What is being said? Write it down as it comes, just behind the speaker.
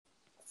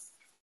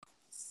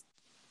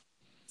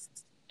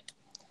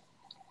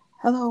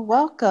Hello,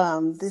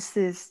 welcome. This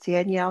is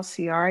Danielle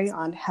Ciari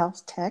on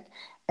Health Tech,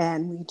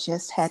 and we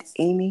just had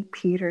Amy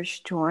Peters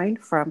join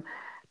from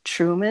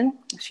Truman.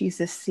 She's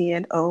the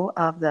CNO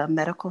of the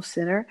Medical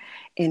Center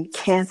in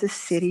Kansas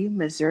City,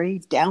 Missouri,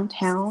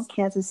 downtown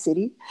Kansas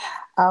City.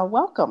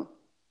 Welcome.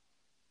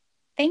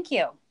 Thank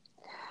you.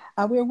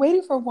 We're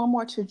waiting for one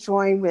more to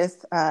join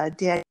with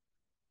Dan.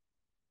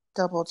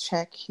 Double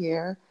check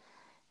here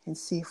and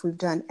see if we've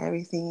done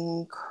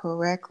everything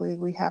correctly.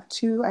 We have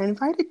two. I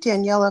invited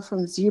Daniela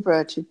from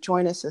Zebra to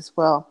join us as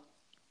well.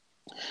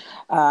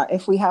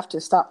 If we have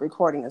to stop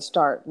recording and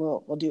start,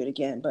 we'll do it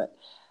again. But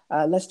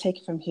let's take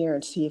it from here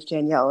and see if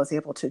Danielle is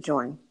able to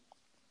join.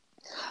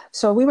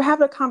 So we were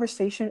having a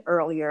conversation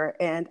earlier,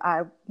 and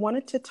I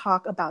wanted to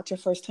talk about your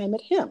first time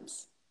at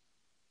HIMSS.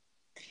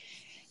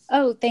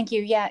 Oh, thank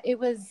you. Yeah, it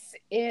was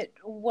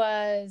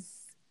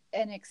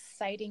an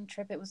exciting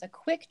trip. It was a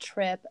quick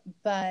trip,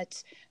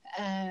 but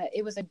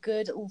it was a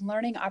good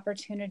learning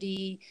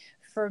opportunity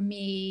for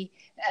me,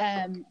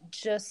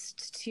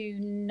 just to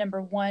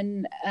number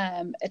one,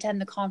 attend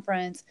the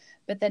conference,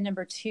 but then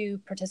number two,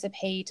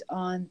 participate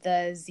on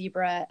the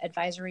Zebra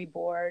advisory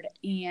board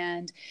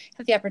and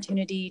have the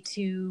opportunity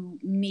to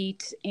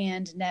meet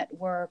and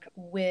network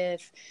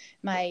with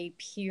my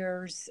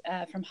peers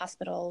from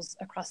hospitals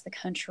across the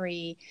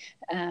country,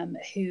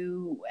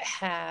 who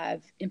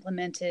have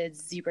implemented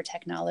Zebra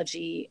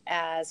technology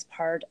as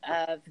part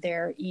of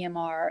their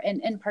EMR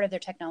and part of their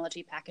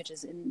technology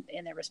packages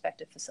in their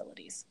respective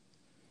facilities.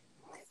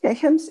 Yeah,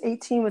 HIMSS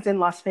 18 was in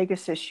Las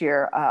Vegas this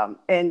year,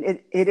 and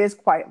it is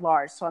quite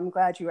large. So I'm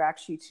glad you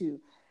actually to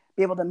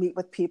be able to meet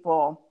with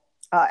people,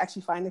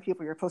 actually find the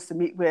people you're supposed to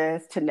meet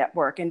with, to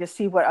network, and to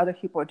see what other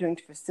people are doing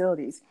to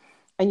facilities.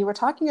 And you were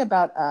talking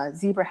about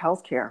Zebra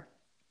Healthcare.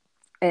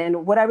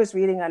 And what I was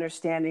reading,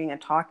 understanding, and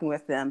talking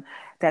with them,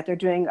 that they're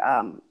doing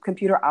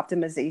computer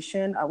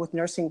optimization with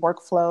nursing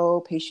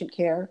workflow, patient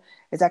care.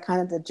 Is that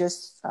kind of the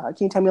gist? Can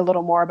you tell me a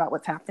little more about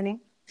what's happening?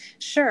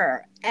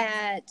 Sure.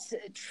 At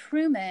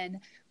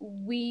Truman,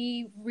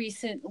 we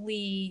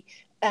recently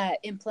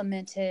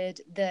implemented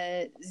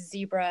the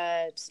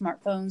Zebra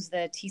smartphones,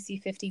 the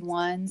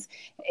TC51s,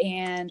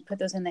 and put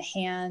those in the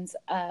hands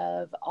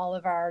of all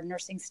of our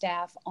nursing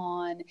staff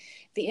on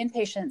the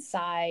inpatient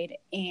side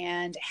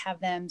and have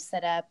them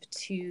set up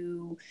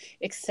to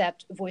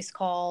accept voice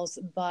calls.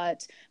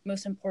 But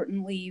most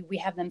importantly, we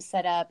have them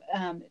set up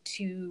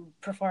to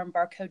perform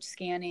barcode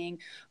scanning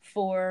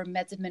for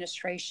meds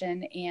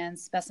administration and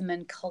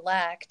specimen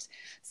collect.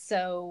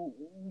 So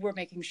we're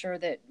making sure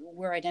that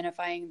we're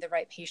identifying the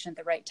right patient,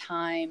 the right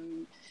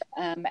time,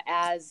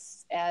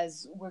 as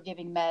we're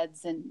giving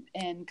meds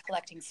and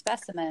collecting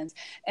specimens.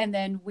 And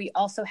then we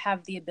also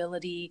have the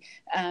ability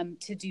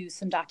to do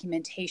some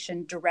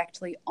documentation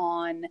directly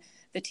on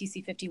the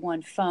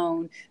TC51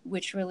 phone,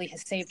 which really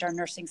has saved our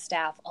nursing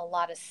staff a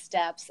lot of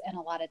steps and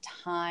a lot of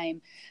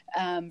time,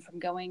 from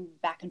going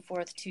back and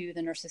forth to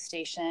the nurse's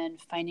station,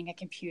 finding a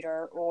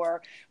computer,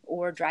 or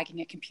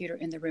dragging a computer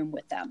in the room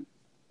with them.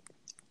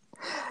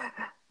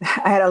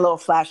 I had a little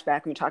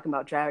flashback when you're talking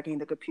about dragging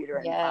the computer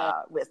and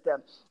Yeah. with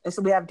them. And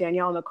so we have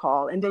Danielle on the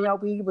call. And Danielle,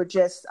 we were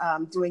just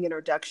doing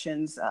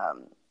introductions,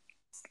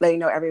 letting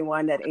know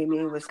everyone that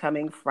Amy was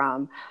coming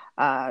from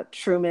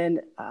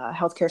Truman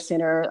Healthcare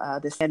Center,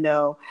 the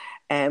CNO.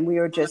 And we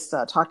were just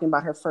talking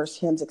about her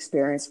first HIMSS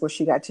experience where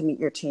she got to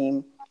meet your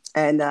team.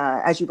 And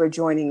as you were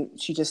joining,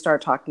 she just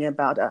started talking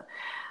about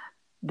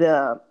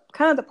the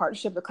kind of the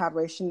partnership, the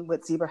collaboration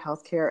with Zebra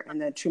Healthcare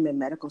and the Truman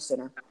Medical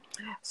Center.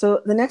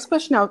 So the next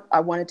question I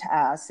wanted to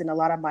ask, and a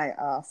lot of my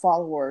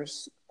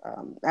followers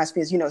ask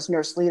me, as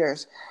nurse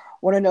leaders,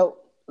 want to know,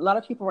 a lot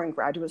of people are in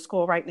graduate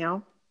school right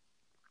now,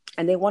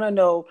 and they want to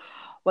know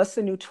what's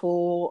the new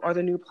tool or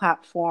the new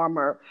platform,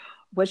 or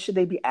what should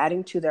they be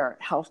adding to their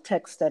health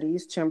tech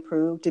studies to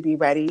improve, to be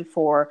ready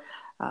for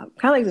kind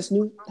of like this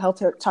new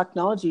health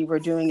technology we're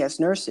doing as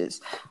nurses.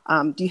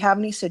 Do you have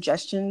any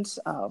suggestions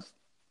of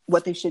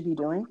what they should be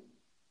doing?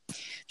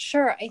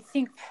 Sure. I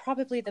think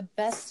probably the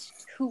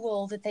best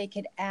tool that they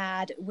could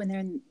add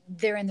when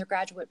they're in their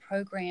graduate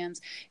programs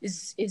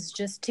is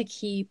just to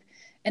keep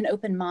an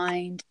open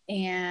mind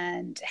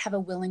and have a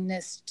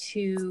willingness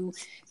to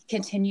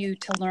continue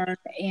to learn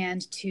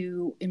and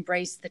to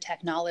embrace the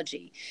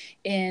technology.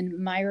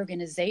 In my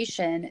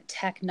organization,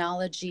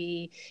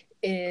 technology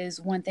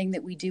is one thing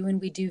that we do and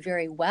we do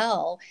very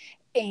well.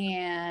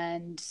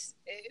 And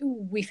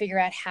we figure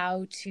out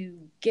how to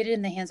get it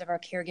in the hands of our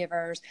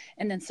caregivers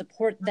and then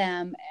support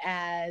them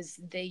as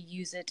they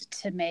use it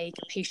to make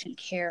patient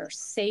care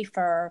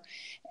safer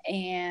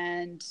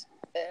and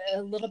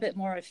a little bit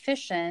more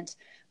efficient.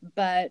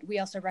 But we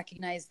also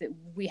recognize that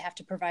we have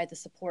to provide the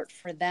support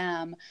for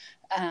them,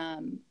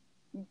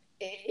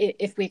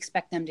 if we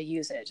expect them to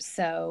use it.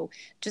 So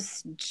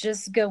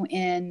just go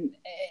in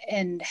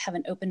and have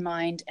an open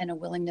mind and a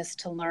willingness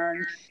to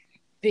learn,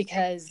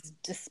 because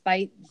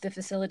despite the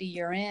facility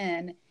you're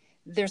in,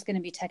 there's going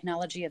to be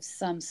technology of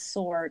some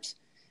sort.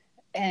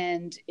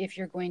 And if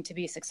you're going to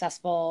be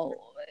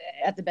successful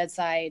at the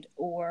bedside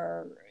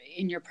or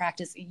in your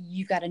practice,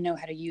 you've got to know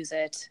how to use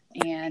it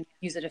and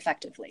use it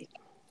effectively.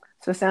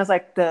 So it sounds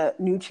like the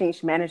new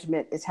change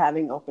management is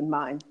having an open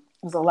mind.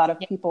 There's a lot of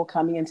Yeah. people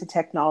coming into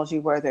technology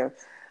where they've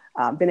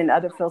been in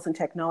other fields in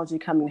technology,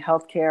 coming to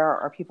healthcare,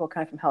 or people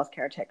coming from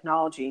healthcare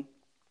technology.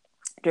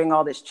 During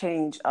all this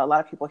change, a lot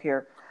of people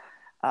here,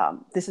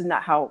 this is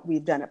not how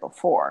we've done it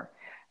before.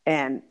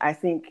 And I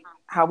think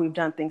how we've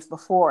done things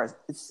before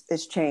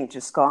it's changed,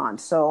 it's gone.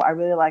 So I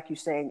really like you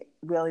saying,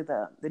 really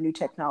the new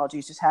technology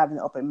is just having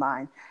an open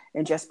mind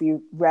and just be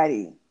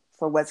ready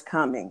for what's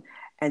coming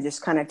and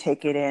just kind of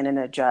take it in and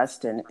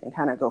adjust and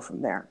kind of go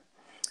from there.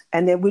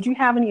 And then would you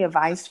have any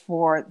advice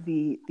for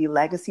the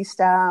legacy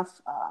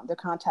staff? They're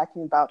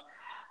contacting about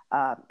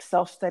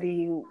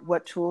self-study,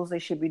 what tools they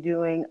should be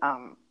doing.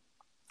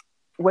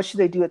 What should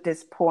they do at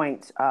this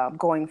point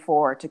going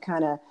forward to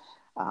kind of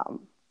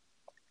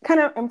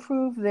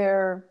improve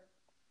their,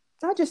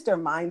 not just their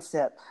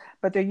mindset,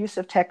 but their use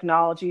of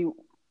technology?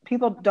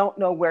 People don't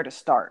know where to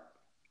start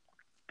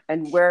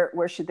and where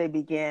should they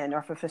begin,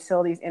 or for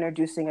facilities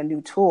introducing a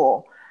new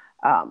tool,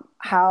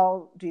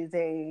 how do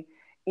they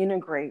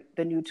integrate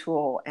the new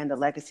tool and the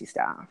legacy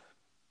staff?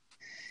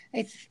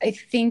 I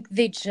think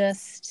they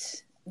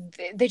just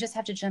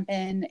have to jump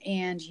in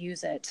and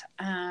use it.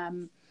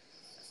 As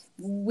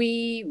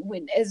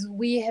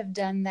we have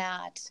done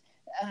that,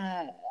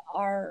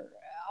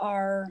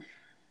 our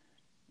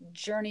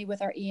journey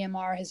with our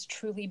EMR has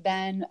truly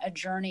been a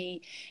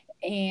journey,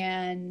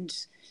 and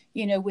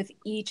with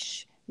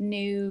each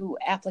new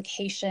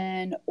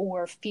application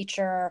or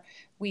feature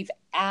we've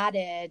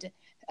added,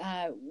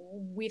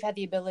 we've had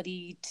the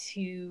ability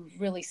to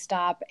really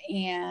stop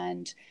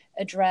and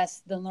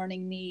address the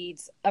learning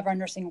needs of our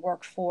nursing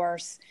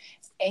workforce,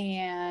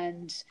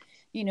 and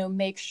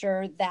make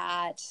sure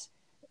that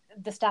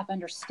the staff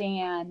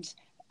understand,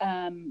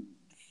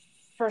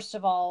 first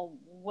of all,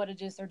 what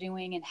it is they're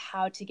doing and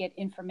how to get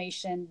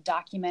information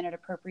documented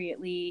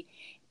appropriately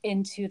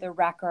into the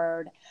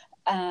record.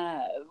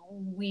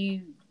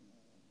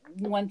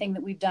 One thing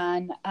that we've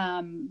done,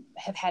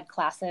 have had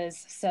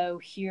classes. So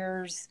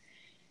here's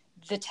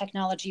the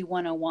technology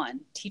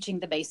 101, teaching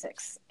the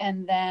basics,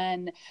 and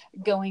then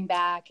going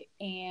back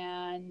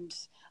and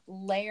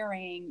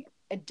layering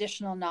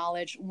additional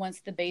knowledge once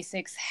the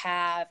basics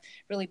have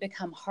really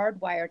become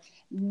hardwired.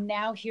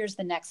 Now here's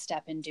the next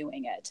step in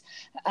doing it.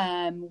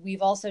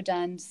 We've also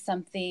done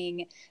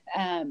something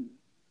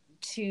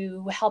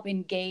to help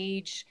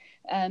engage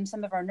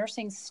some of our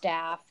nursing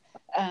staff.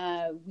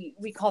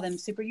 We call them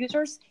super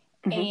users.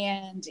 Mm-hmm.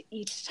 And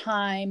each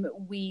time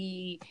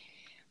we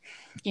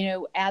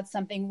add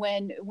something,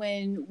 when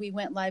we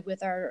went live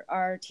with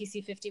our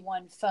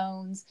TC51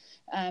 phones,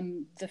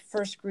 the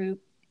first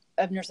group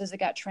of nurses that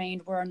got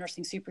trained were our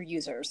nursing super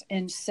users.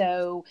 And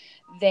so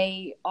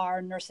they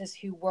are nurses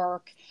who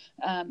work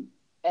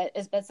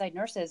as bedside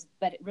nurses,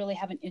 but really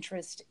have an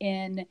interest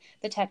in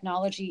the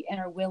technology and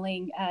are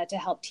willing to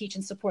help teach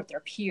and support their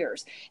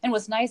peers. And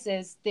what's nice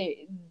is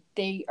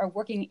they are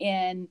working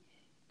in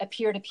a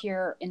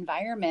peer-to-peer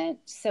environment.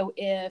 So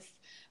if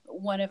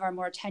one of our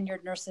more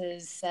tenured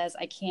nurses says,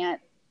 I can't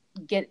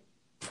get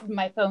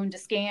my phone to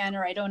scan,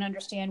 or I don't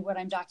understand what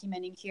I'm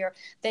documenting here,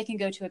 they can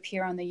go to a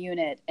peer on the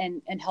unit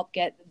and help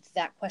get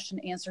that question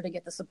answered and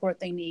get the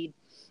support they need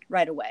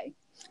right away,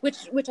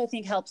 which I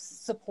think helps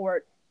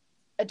support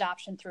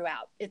adoption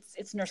throughout.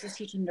 It's nurses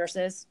teaching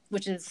nurses,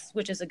 which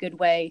is a good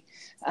way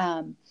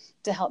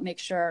to help make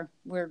sure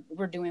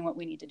we're doing what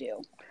we need to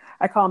do.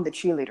 I call them the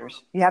cheerleaders.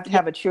 You have to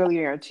have a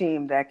cheerleader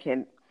team that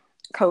can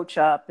coach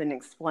up and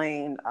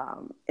explain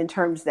in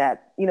terms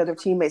that their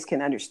teammates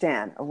can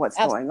understand of what's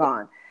Absolutely. going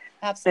on.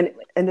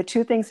 Absolutely. And the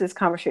two things this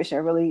conversation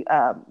are really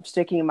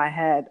sticking in my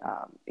head,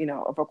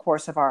 over the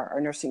course of our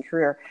nursing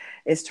career,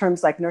 is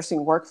terms like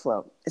nursing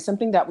workflow. It's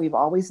something that we've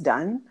always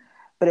done,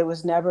 but it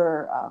was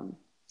never,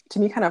 to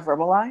me, kind of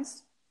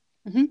verbalized.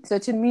 Mm-hmm. So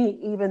to me,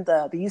 even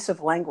the use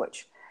of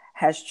language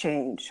has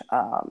changed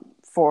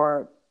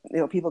for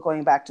people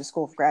going back to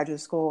school, for graduate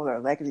school, or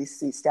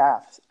legacy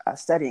staff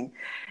studying,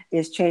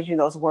 is changing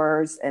those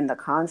words and the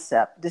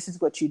concept. This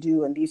is what you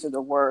do, and these are the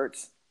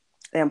words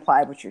that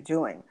imply what you're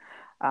doing.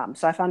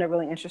 So I found it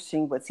really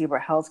interesting with Zebra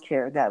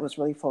Healthcare that was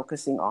really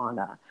focusing on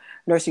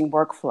nursing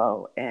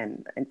workflow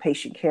and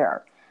patient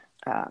care.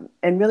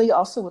 And really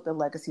also with the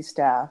legacy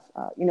staff,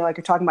 like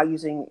you're talking about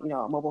using,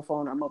 a mobile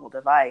phone or a mobile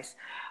device,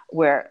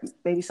 where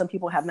maybe some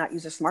people have not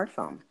used a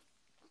smartphone.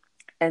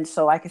 And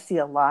so I could see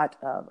a lot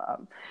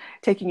of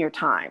taking your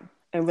time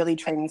and really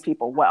training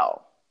people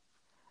well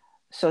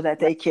so that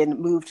they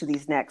can move to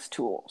these next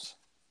tools.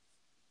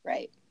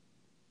 Right.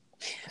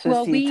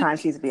 So time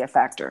seems to be a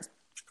factor.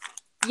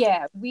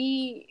 Yeah,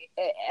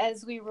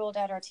 as we rolled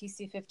out our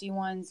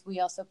TC51s, we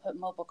also put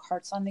mobile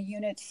carts on the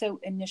unit. So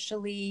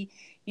initially,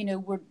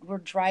 we're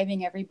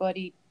driving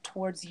everybody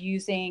towards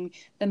using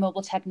the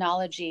mobile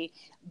technology.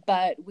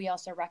 but we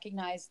also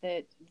recognize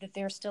that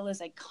there still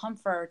is a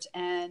comfort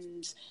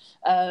and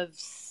of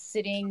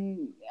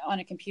sitting on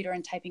a computer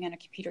and typing on a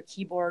computer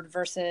keyboard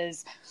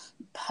versus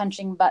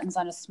punching buttons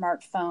on a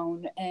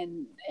smartphone.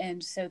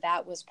 And so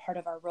that was part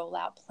of our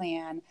rollout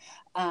plan.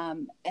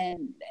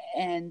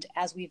 And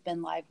as we've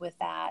been live with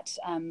that,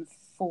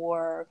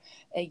 for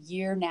a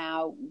year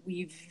now,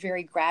 we've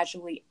very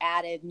gradually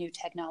added new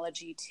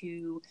technology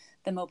to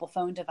the mobile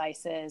phone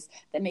devices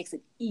that makes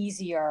it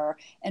easier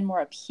and more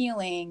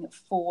appealing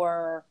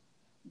for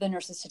the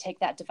nurses to take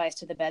that device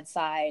to the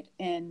bedside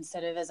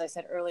instead of, as I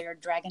said earlier,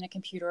 dragging a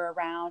computer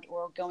around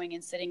or going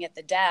and sitting at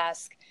the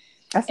desk.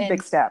 That's a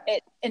big step.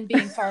 And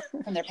being far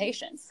from their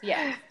patients.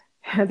 Yeah.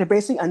 They're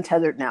basically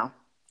untethered now.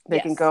 They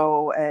Yes. can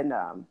go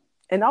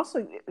and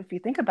also, if you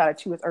think about it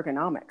too, with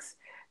ergonomics,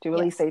 to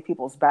really Yes. save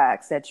people's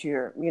backs, that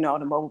you're,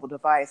 on a mobile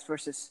device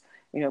versus,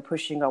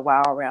 pushing a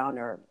wow around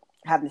or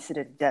having to sit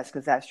at a desk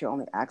because that's your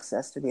only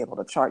access to be able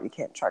to chart. You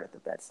can't chart at the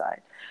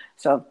bedside.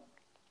 So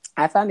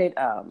I found it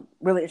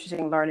really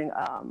interesting learning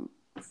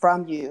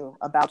from you,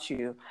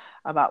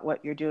 about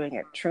what you're doing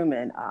at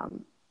Truman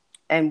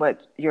and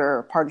what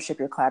your partnership,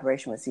 your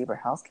collaboration with Zebra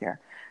Healthcare.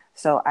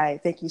 So I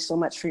thank you so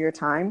much for your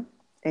time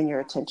and your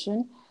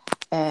attention.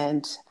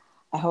 And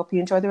I hope you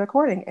enjoy the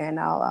recording, and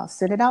I'll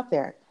send it out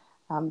there.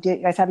 Do you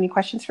guys have any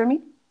questions for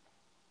me?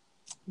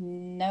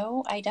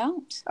 No, I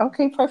don't.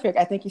 Okay, perfect.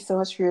 I thank you so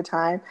much for your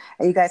time,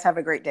 and you guys have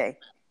a great day.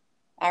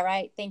 All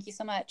right. Thank you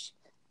so much.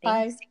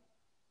 Bye.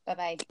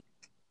 Bye-bye.